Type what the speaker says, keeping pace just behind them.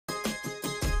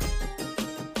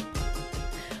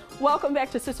Welcome back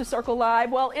to Sister Circle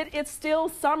Live. Well, it's still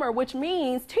summer, which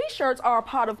means t-shirts are a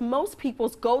part of most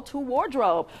people's go-to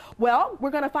wardrobe. Well,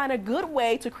 we're going to find a good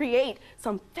way to create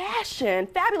some fashion,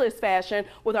 fabulous fashion,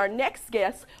 with our next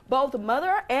guests, both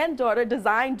mother and daughter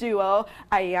design duo,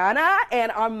 Ayana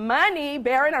and Ayamani.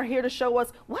 Baron are here to show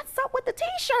us what's up with the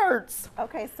t-shirts.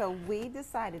 Okay, so we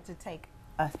decided to take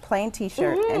a plain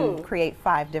t-shirt and create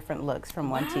 5 different looks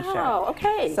from one t-shirt.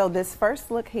 Okay. So this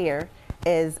first look here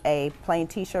is a plain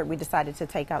t-shirt. We decided to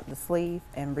take out the sleeve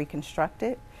and reconstruct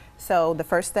it. So the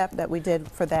first step that we did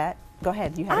for that, go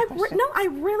ahead, you had a question. No, I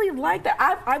really like that.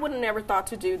 I would have never thought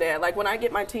to do that. Like when I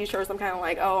get my t-shirts, I'm kind of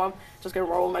like, oh, I'm just going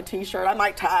to roll my t-shirt. I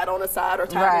might tie it on the side or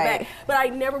tie it back. But I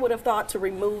never would have thought to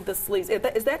remove the sleeves.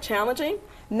 Is that challenging?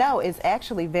 No, it's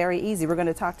actually very easy. We're going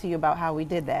to talk to you about how we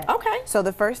did that. Okay. So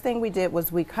the first thing we did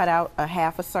was we cut out a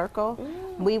half a circle.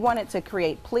 We wanted to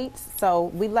create pleats, so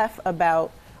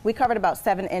we covered about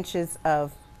 7 inches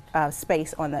of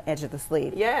space on the edge of the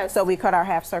sleeve. Yes. So we cut our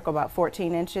half circle about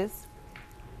 14 inches.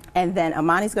 And then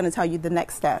Amani's going to tell you the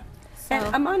next step. And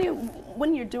Ayamani,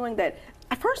 when you're doing that,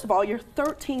 first of all, you're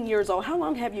 13 years old. How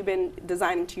long have you been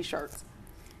designing t-shirts?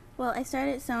 Well, I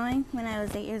started sewing when I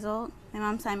was 8 years old. My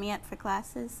mom signed me up for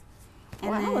classes.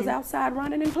 And I was outside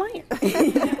running and playing.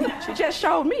 She just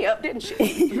showed me up, didn't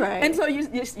she? Right. And so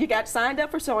you got signed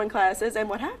up for sewing classes, and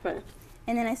what happened?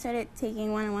 And then I started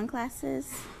taking one-on-one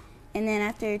classes. And then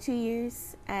after 2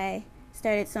 years, I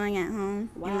started sewing at home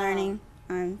and learning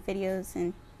on videos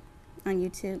and on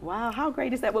YouTube. Wow, how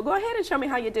great is that? Well, go ahead and show me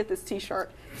how you did this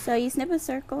t-shirt. So you snip a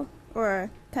circle or a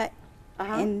cut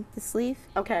in the sleeve.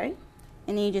 Okay.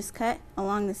 And then you just cut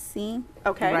along the seam.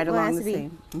 Okay. Right along the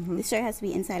seam. The shirt has to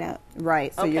be inside out.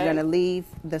 Right, so you're going to leave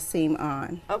the seam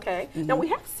on. Okay. Now we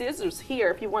have scissors here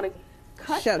if you want to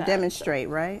cut that. Demonstrate,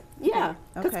 right? Yeah,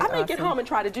 because I may get home and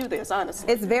try to do this,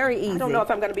 honestly. It's very easy. I don't know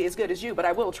if I'm going to be as good as you, but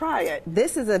I will try it.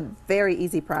 This is a very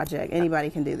easy project.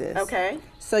 Anybody can do this. Okay.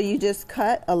 So you just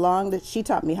cut along she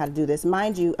taught me how to do this.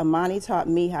 Mind you, Ayamani taught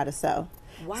me how to sew.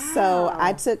 Wow. So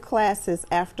I took classes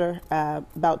after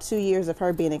about 2 years of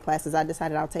her being in classes. I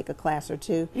decided I'll take a class or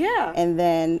 2. Yeah. And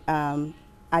then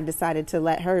I decided to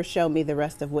let her show me the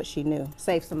rest of what she knew.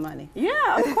 Save some money.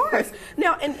 Yeah, of course.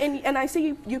 Now, and I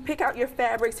see you pick out your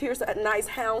fabrics. Here's a nice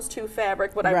houndstooth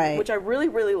fabric, which I really,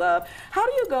 really love. How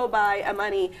do you go by,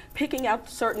 Ayamani, picking out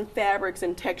certain fabrics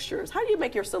and textures? How do you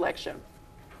make your selection?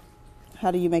 How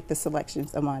do you make the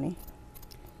selections, Ayamani?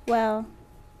 Well,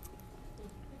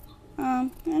 I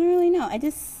don't really know.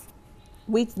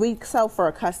 We sew for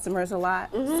our customers a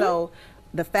lot, so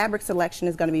the fabric selection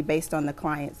is going to be based on the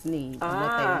client's needs and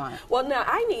what they want. Well, now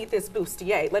I need this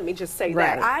bustier. Let me just say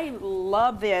that. I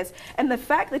love this. And the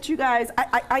fact that you guys,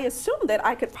 I assume that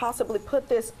I could possibly put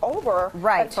this over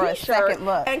a t-shirt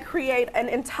and create an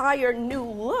entire new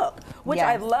look, which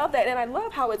I love that. And I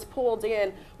love how it's pulled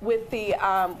in with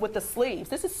the sleeves.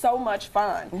 This is so much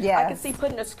fun. I can see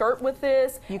putting a skirt with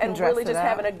this and really just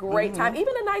having a great time.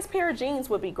 Even a nice pair of jeans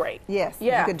would be great. Yes.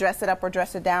 Yeah. You could dress it up or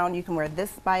dress it down. You can wear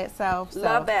this by itself. So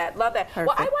love that. Love that. Perfect.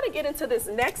 Well, I want to get into this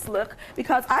next look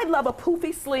because I love a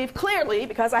poofy sleeve, clearly,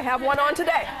 because I have one on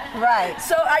today. Right.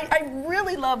 So I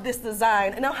really love this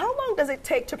design. Now, how long does it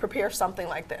take to prepare something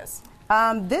like this?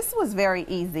 This was very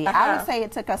easy. I would say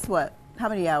it took us, how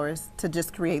many hours to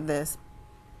just create this?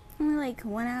 Like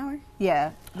 1 hour.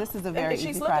 Yeah, this is a very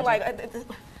easy project. She's looking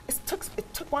like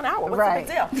it took 1 hour. What's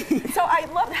the big deal? So I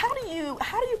love.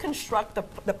 How do you construct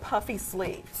the puffy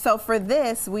sleeve? So for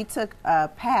this, we took a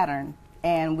pattern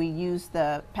and we used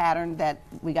the pattern that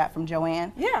we got from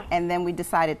Joanne. Yeah. And then we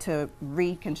decided to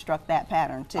reconstruct that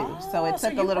pattern too. So it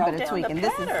took a little bit of tweaking.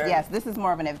 This is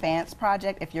more of an advanced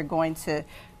project if you're going to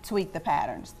tweak the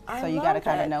patterns. So you got to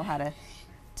kind of know how to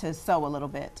sew a little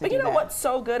bit. But you know what's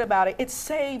so good about it? It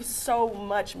saves so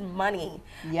much money.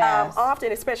 Yes.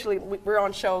 Often, especially we're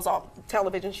on shows,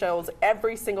 television shows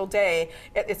every single day,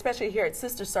 especially here at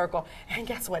Sister Circle. And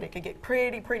guess what? It can get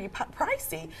pretty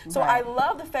pricey. So I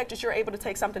love the fact that you're able to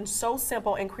take something so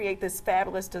simple and create this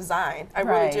fabulous design. I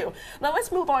really do. Now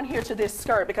let's move on here to this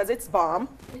skirt because it's bomb.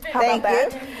 How about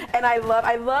that? And I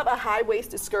love a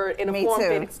high-waisted skirt and a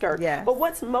form-fitted skirt. Yes. But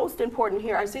what's most important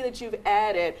here, I see that you've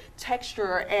added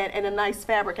texture and a nice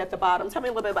fabric at the bottom. Tell me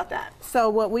a little bit about that. So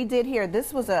what we did here,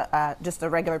 this was just a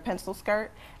regular pencil skirt,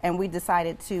 and we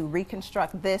decided to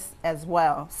reconstruct this as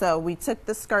well. So we took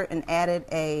the skirt and added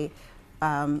a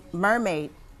mermaid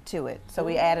to it. So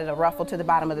we added a ruffle to the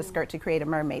bottom of the skirt to create a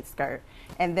mermaid skirt.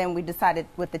 And then we decided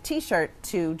with the t-shirt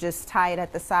to just tie it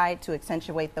at the side to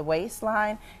accentuate the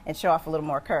waistline and show off a little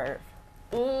more curve.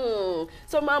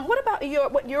 So, Mom, what about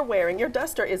what you're wearing? Your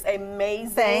duster is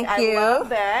amazing. Thank you. I love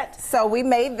that. So we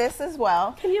made this as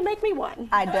well. Can you make me one?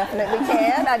 I definitely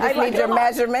can. I just need your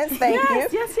measurements. Thank you.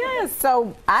 Yes.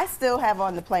 So I still have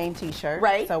on the plain T-shirt.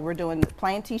 Right. So we're doing the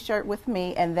plain T-shirt with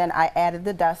me, and then I added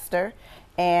the duster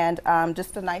and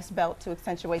just a nice belt to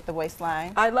accentuate the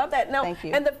waistline. I love that. Now, thank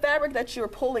you. And the fabric that you're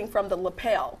pulling from the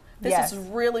lapel. This yes. is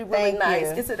really, really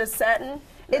nice. You. Is it a satin?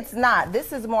 It's not.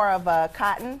 This is more of a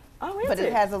cotton. Oh, is but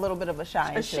it has a little bit of a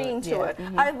shine to it.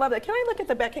 Mm-hmm. I love it. Can I look at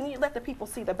the back? Can you let the people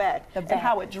see the back? And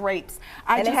how it drapes?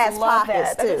 And it has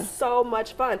pockets too. That is so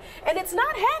much fun. And it's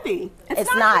not heavy.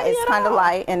 It's not. It's kind of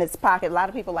light, and it's pocket. A lot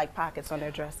of people like pockets on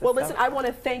their dresses. Well, listen, I want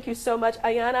to thank you so much,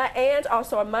 Ayana, and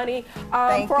also Ayamani,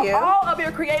 for all of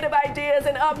your creative ideas.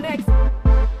 And up next.